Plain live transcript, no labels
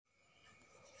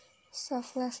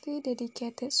Selflessly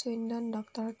dedicated Swindon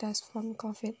doctor dies from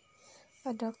COVID.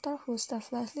 A doctor who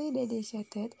selflessly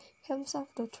dedicated himself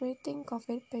to treating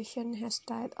COVID patients has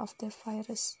died of the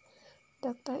virus.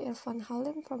 Dr. Irfan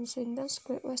Halim from Swindon's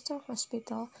Great Western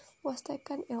Hospital was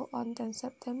taken ill on 10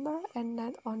 September and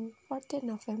died on 14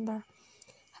 November.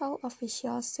 Health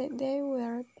officials said they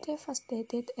were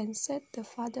devastated and said the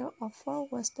father of four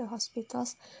was the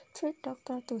hospital's third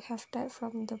doctor to have died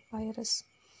from the virus.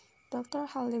 Dr.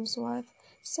 Halim's wife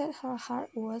said her heart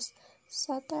was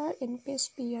shattered in peace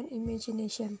beyond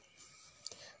imagination.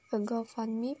 A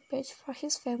GoFundMe page for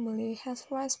his family has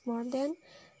raised more than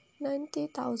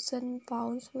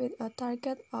 £90,000 with a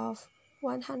target of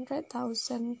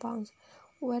 £100,000.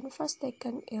 When first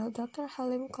taken ill, Dr.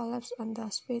 Halim collapsed on the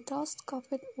hospital's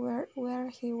COVID ward where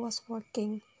he was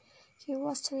working. He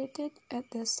was treated at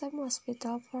the same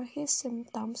hospital for his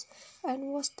symptoms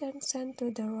and was then sent to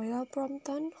the Royal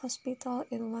Brompton Hospital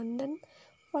in London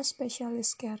for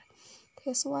specialist care.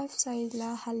 His wife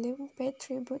Saila Halim paid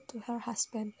tribute to her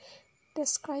husband,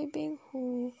 describing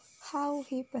how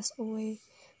he passed away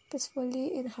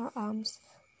peacefully in her arms.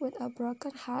 With a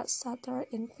broken heart shattered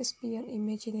in peace beyond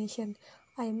imagination,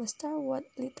 I muster what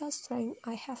little strength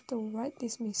I have to write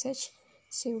this message,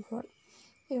 she wrote.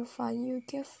 Irfan, you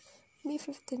gave me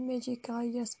 15 magical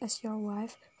years as your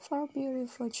wife, 4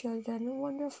 beautiful children,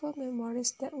 wonderful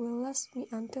memories that will last me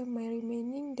until my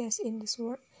remaining days in this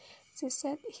world. She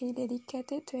said he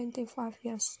dedicated 25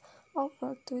 years of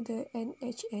work to the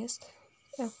NHS.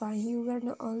 Irfan, you were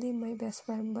not only my best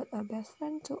friend, but a best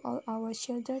friend to all our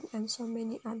children and so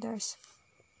many others.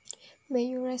 May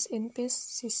you rest in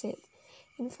peace, she said.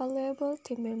 Invaluable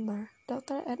team member,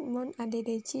 Dr. Edmond,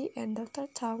 Adedeji, and Dr.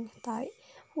 Thaung, Htaik,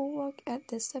 who work at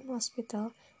the same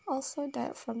hospital, also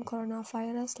died from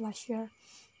coronavirus last year.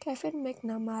 Kevin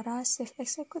McNamara, Chief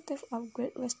Executive of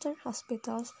Great Western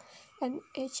Hospital's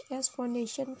NHS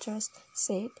Foundation Trust,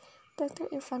 said, Dr.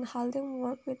 Irfan Halim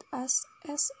worked with us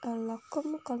as a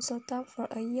locum consultant for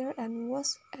a year and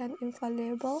was an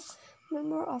invaluable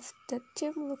member of the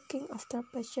team looking after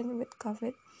patients with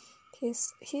COVID.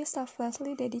 He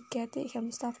selflessly dedicated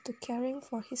himself to caring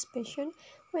for his patients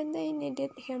when they needed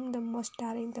him the most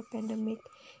during the pandemic.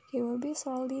 He will be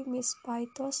sorely missed by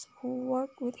those who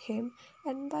work with him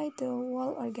and by the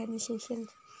whole organization.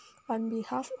 On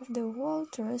behalf of the whole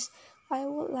trust, I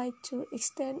would like to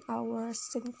extend our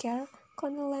sincere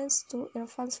condolences to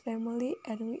Irfan's family,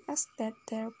 and we ask that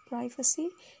their privacy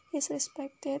is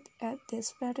respected at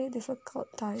this very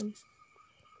difficult time.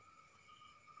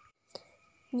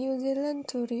 New Zealand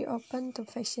to reopen to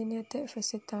vaccinated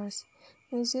visitors.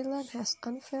 New Zealand has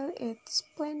unveiled its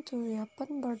plan to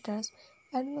reopen borders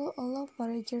and will allow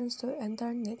foreigners to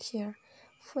enter next year.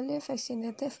 Fully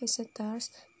vaccinated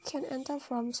visitors can enter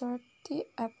from 30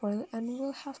 April and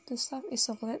will have to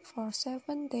self-isolate for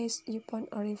 7 days upon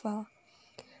arrival.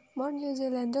 More New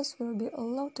Zealanders will be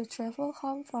allowed to travel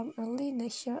home from early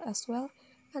next year as well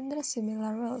under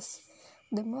similar rules.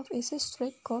 The move is a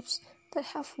strict course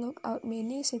that have locked out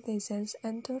many citizens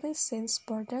and tourists since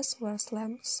borders were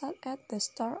slammed shut at the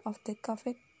start of the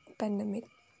COVID pandemic.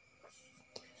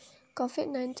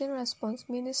 COVID-19 Response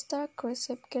Minister Chris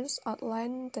Hipkins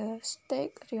outlined the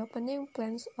state reopening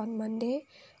plans on Monday,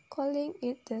 calling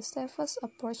it the safest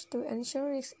approach to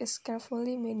ensure risk is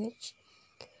carefully managed.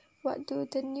 What do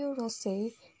the new rules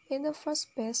say? In the first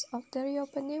phase of the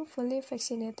reopening, fully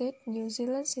vaccinated New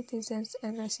Zealand citizens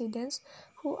and residents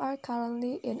who are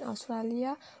currently in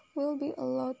Australia will be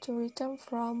allowed to return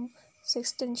from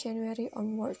 16 January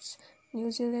onwards. New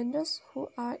Zealanders who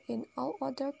are in all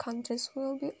other countries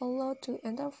will be allowed to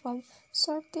enter from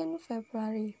 13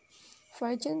 February.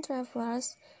 Virgin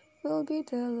travelers will be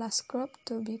the last group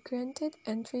to be granted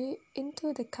entry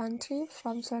into the country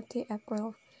from 30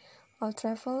 April. All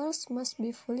travelers must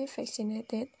be fully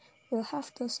vaccinated, will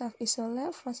have to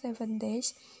self-isolate for 7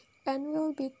 days, and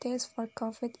will be tested for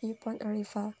COVID upon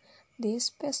arrival. This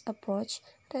phased approach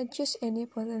reduces any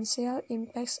potential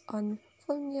impacts on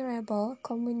vulnerable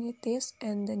communities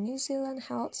and the New Zealand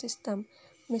health system,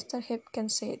 Mr.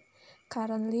 Hipkins said.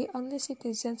 Currently, only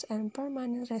citizens and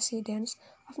permanent residents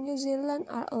of New Zealand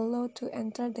are allowed to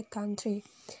enter the country,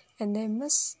 and they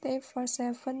must stay for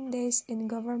 7 days in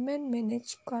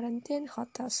government-managed quarantine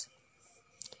hotels.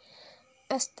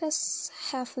 As tests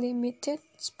have limited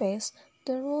space,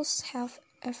 the rules have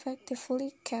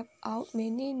effectively kept out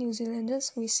many New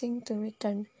Zealanders wishing to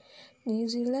return. New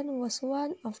Zealand was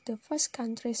one of the first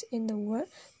countries in the world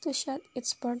to shut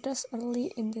its borders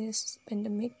early in this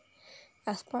pandemic.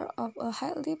 As part of a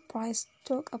highly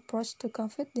price-took approach to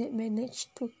COVID, they managed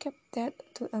to keep that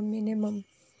to a minimum.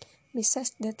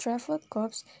 Besides the travel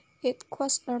corps, It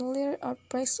caused earlier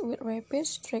outbreaks with rapid,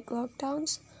 strict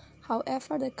lockdowns.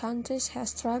 However, the country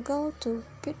has struggled to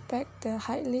beat back the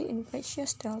highly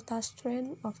infectious Delta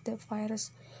strain of the virus,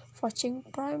 forcing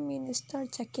Prime Minister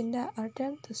Jacinda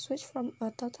Ardern to switch from a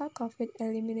total COVID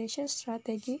elimination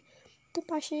strategy to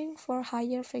pushing for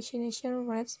higher vaccination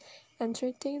rates and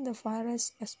treating the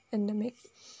virus as endemic.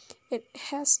 It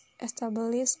has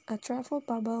established a travel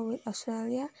bubble with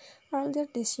Australia earlier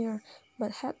this year,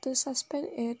 but had to suspend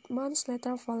it months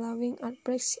later following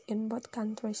outbreaks in both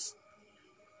countries.